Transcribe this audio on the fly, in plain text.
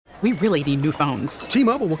We really need new phones.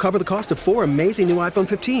 T-Mobile will cover the cost of 4 amazing new iPhone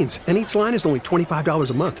 15s, and each line is only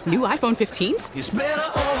 $25 a month. New iPhone 15s? It's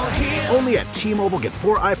better over here. Only at T-Mobile, get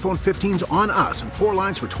 4 iPhone 15s on us and 4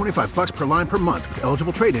 lines for $25 per line per month with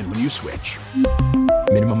eligible trade-in when you switch.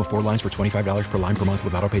 Minimum of 4 lines for $25 per line per month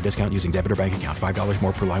with autopay discount using debit or bank account. $5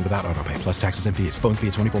 more per line without autopay, plus taxes and fees. Phone fee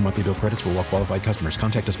at 24 monthly bill credits for well-qualified customers.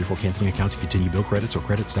 Contact us before canceling account to continue bill credits or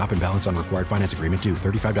credit stop and balance on required finance agreement due.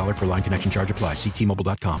 $35 per line connection charge applies. See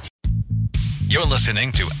T-Mobile.com. You're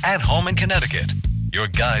listening to At Home in Connecticut, your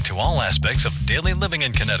guide to all aspects of daily living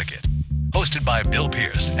in Connecticut. Hosted by Bill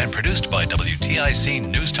Pierce and produced by WTIC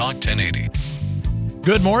News Talk 1080.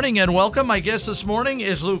 Good morning and welcome. My guest this morning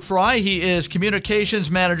is Luke Fry. He is Communications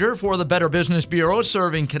Manager for the Better Business Bureau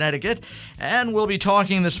serving Connecticut. And we'll be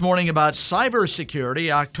talking this morning about cybersecurity.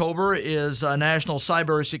 October is National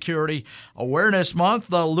Cybersecurity Awareness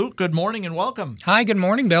Month. Luke, good morning and welcome. Hi, good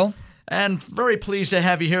morning, Bill. And very pleased to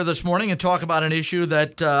have you here this morning and talk about an issue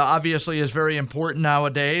that obviously is very important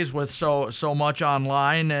nowadays with so much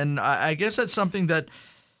online. And I guess that's something that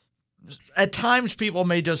at times people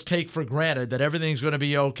may just take for granted that everything's going to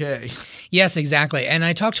be okay. Yes, exactly. And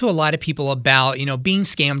I talk to a lot of people about, being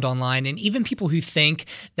scammed online, and even people who think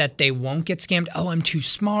that they won't get scammed. Oh, I'm too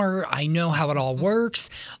smart. I know how it all works.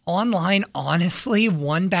 Online, honestly,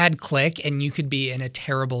 one bad click and you could be in a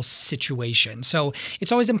terrible situation. So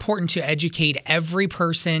it's always important to educate every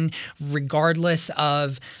person, regardless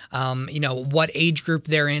of, what age group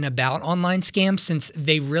they're in, about online scams, since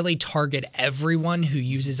they really target everyone who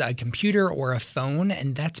uses a computer or a phone,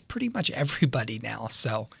 and that's pretty much everybody now.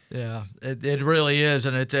 So yeah, it really is,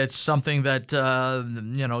 and it's something that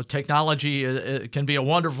technology it can be a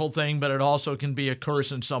wonderful thing, but it also can be a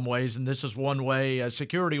curse in some ways, and this is one way,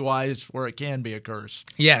 security-wise, where it can be a curse.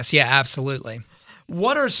 Yes, yeah, absolutely.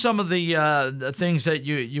 What are some of the things that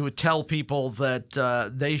you would tell people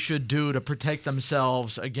that they should do to protect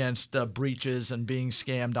themselves against breaches and being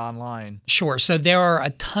scammed online? Sure. So there are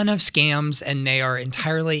a ton of scams, and they are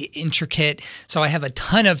entirely intricate. So I have a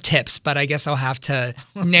ton of tips, but I guess I'll have to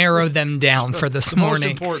narrow them down for this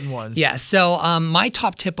morning. Most important ones. Yeah. So my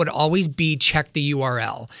top tip would always be check the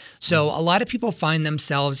URL. So a lot of people find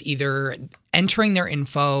themselves either entering their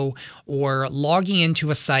info or logging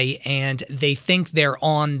into a site and they think they're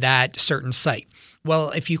on that certain site.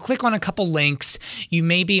 Well, if you click on a couple links, you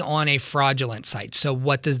may be on a fraudulent site. So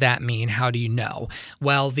what does that mean? How do you know?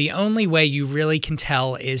 Well, the only way you really can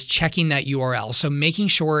tell is checking that URL. So making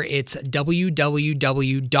sure it's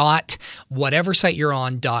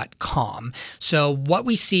www.whatever-site-you're-on.com. So what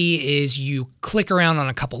we see is you click around on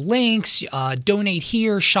a couple links, donate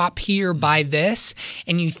here, shop here, buy this,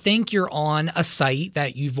 and you think you're on a site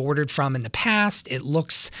that you've ordered from in the past. It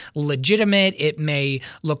looks legitimate. It may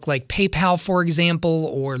look like PayPal, for example,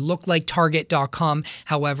 or look like Target.com.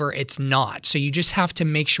 However, it's not. So you just have to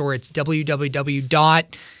make sure it's www.target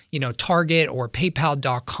or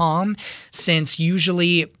PayPal.com, since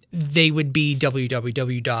usually they would be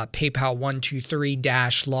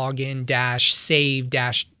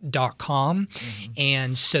www.paypal123-login-save-.com. Mm-hmm.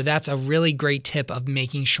 And so that's a really great tip of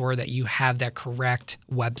making sure that you have that correct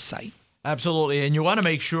website. Absolutely. And you want to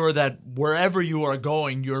make sure that wherever you are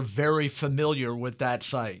going, you're very familiar with that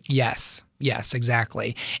site. Yes. Yes,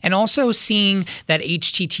 exactly. And also seeing that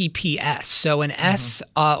HTTPS. So an S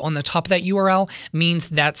on the top of that URL means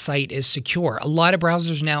that site is secure. A lot of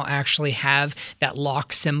browsers now actually have that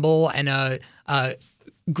lock symbol and a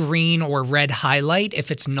green or red highlight if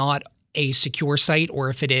it's not a secure site, or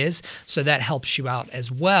if it is. So that helps you out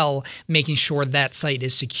as well, making sure that site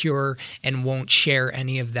is secure and won't share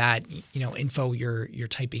any of that, info you're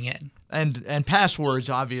typing in. And passwords,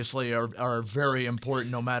 obviously, are very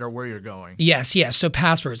important no matter where you're going. Yes. So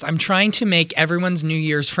passwords. I'm trying to make everyone's New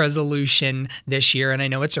Year's resolution this year, and I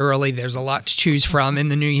know it's early. There's a lot to choose from in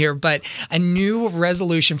the new year, but a new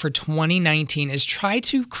resolution for 2019 is try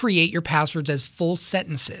to create your passwords as full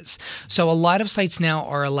sentences. So a lot of sites now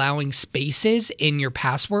are allowing spaces in your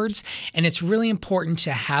passwords, and it's really important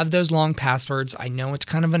to have those long passwords. I know it's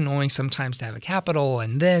kind of annoying sometimes to have a capital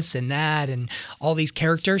and this and that and all these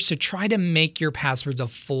characters, so try to make your passwords a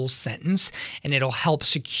full sentence, and it'll help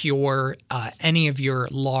secure any of your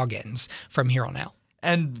logins from here on out.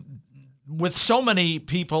 And with so many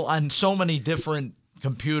people on so many different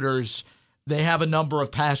computers, they have a number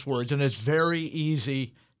of passwords, and it's very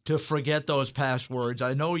easy to forget those passwords.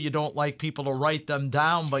 I know you don't like people to write them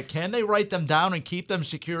down, but can they write them down and keep them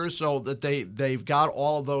secure so that they've got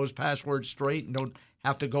all of those passwords straight and don't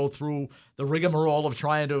have to go through the rigmarole of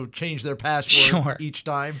trying to change their password each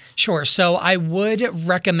time? Sure. So I would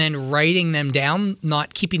recommend writing them down,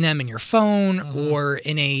 not keeping them in your phone or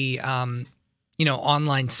in a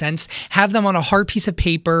online sense. Have them on a hard piece of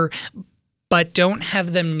paper, but don't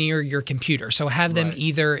have them near your computer. So have them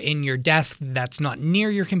either in your desk that's not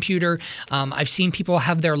near your computer. I've seen people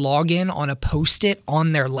have their login on a Post-it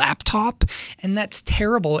on their laptop, and that's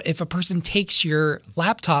terrible. If a person takes your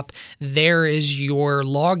laptop, there is your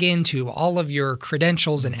login to all of your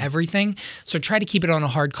credentials and everything. So try to keep it on a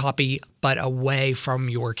hard copy, but away from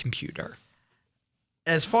your computer.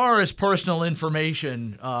 As far as personal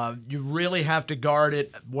information, you really have to guard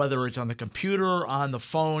it, whether it's on the computer, on the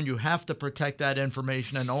phone. You have to protect that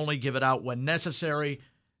information and only give it out when necessary.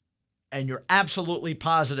 And you're absolutely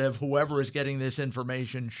positive whoever is getting this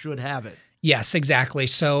information should have it. Yes, exactly.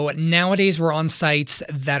 So nowadays we're on sites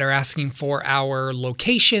that are asking for our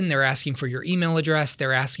location. They're asking for your email address.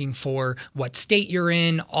 They're asking for what state you're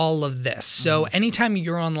in, all of this. So anytime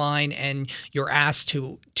you're online and you're asked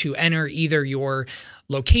to enter either your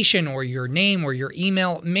location or your name or your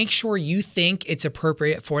email, make sure you think it's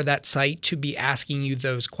appropriate for that site to be asking you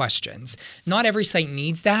those questions. Not every site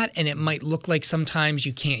needs that, and it might look like sometimes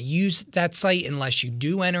you can't use that site unless you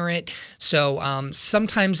do enter it. So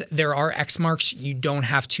sometimes there are X marks. You don't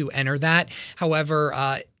have to enter that.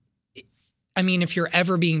 However, if you're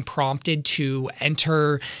ever being prompted to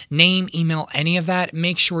enter name, email, any of that,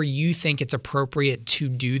 make sure you think it's appropriate to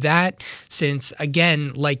do that, since,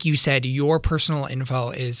 again, like you said, your personal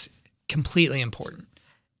info is completely important.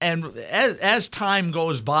 And as time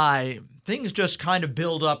goes by, things just kind of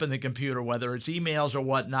build up in the computer, whether it's emails or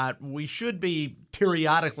whatnot. We should be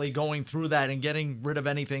periodically going through that and getting rid of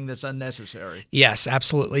anything that's unnecessary. Yes,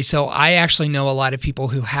 absolutely. So I actually know a lot of people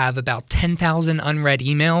who have about 10,000 unread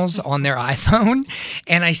emails on their iPhone.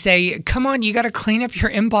 And I say, come on, you got to clean up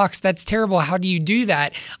your inbox. That's terrible. How do you do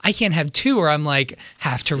that? I can't have two, or I'm like,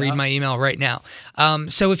 have to read my email right now.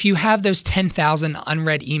 So if you have those 10,000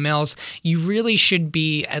 unread emails, you really should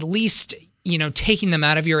be at least taking them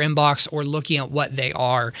out of your inbox or looking at what they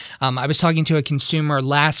are. I was talking to a consumer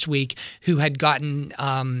last week who had gotten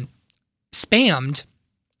spammed,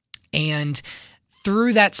 and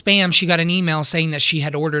through that spam, she got an email saying that she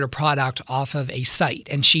had ordered a product off of a site,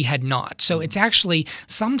 and she had not. So it's actually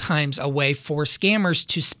sometimes a way for scammers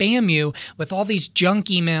to spam you with all these junk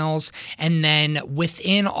emails, and then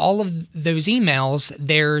within all of those emails,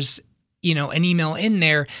 there's an email in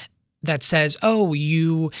there that says, oh,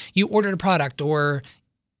 you ordered a product, or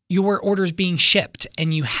your order's being shipped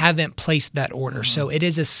and you haven't placed that order. So it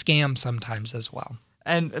is a scam sometimes as well.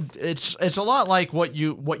 And it's a lot like what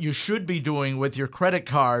you should be doing with your credit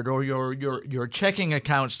card or your checking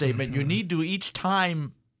account statement. You need to each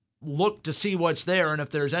time look to see what's there, and if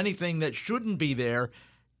there's anything that shouldn't be there,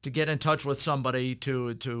 to get in touch with somebody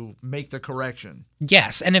to make the correction.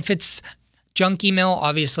 Yes, and if it's junk email,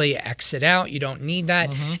 obviously exit out. You don't need that.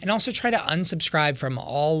 And also try to unsubscribe from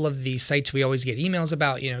all of these sites we always get emails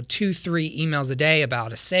about, 2-3 emails a day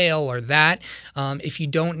about a sale or that. If you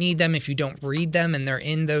don't need them, if you don't read them, and they're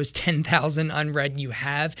in those 10,000 unread you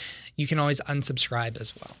can always unsubscribe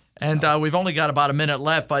as well. And we've only got about a minute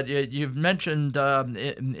left, but you've mentioned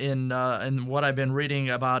in what I've been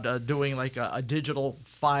reading about doing like a digital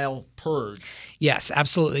file purge. Yes,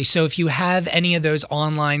 absolutely. So if you have any of those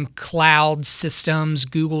online cloud systems,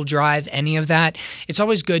 Google Drive, any of that, it's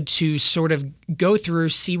always good to sort of go through,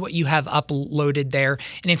 see what you have uploaded there,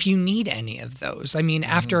 and if you need any of those.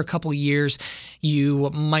 After a couple years,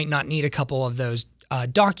 you might not need a couple of those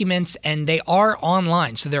documents, and they are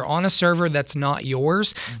online. So they're on a server that's not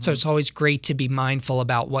yours. So it's always great to be mindful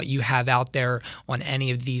about what you have out there on any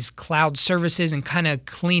of these cloud services and kind of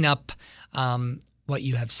clean up what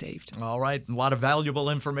you have saved. All right. A lot of valuable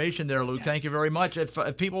information there, Luke. Yes. Thank you very much. If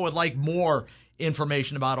people would like more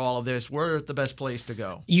information about all of this, where's the best place to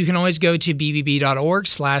go? You can always go to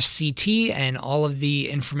bbb.org/CT, and all of the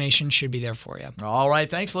information should be there for you. All right.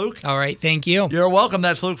 Thanks, Luke. All right. Thank you. You're welcome.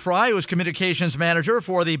 That's Luke Fry, who's Communications Manager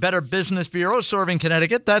for the Better Business Bureau serving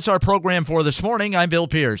Connecticut. That's our program for this morning. I'm Bill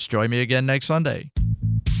Pierce. Join me again next Sunday.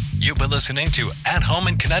 You've been listening to At Home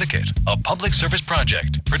in Connecticut, a public service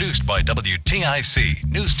project produced by WTIC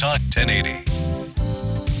News Talk 1080.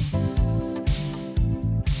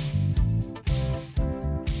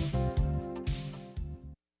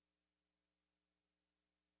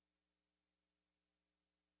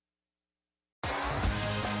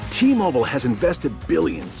 T-Mobile has invested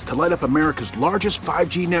billions to light up America's largest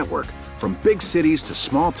 5G network, from big cities to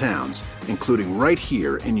small towns, including right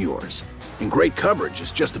here in yours. And great coverage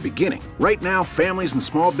is just the beginning. Right now, families and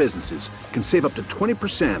small businesses can save up to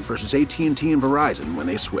 20% versus AT&T and Verizon when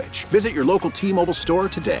they switch. Visit your local T-Mobile store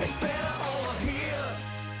today.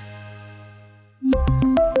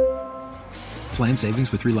 Plan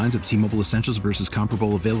savings with 3 lines of T-Mobile Essentials versus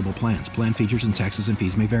comparable available plans. Plan features and taxes and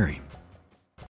fees may vary.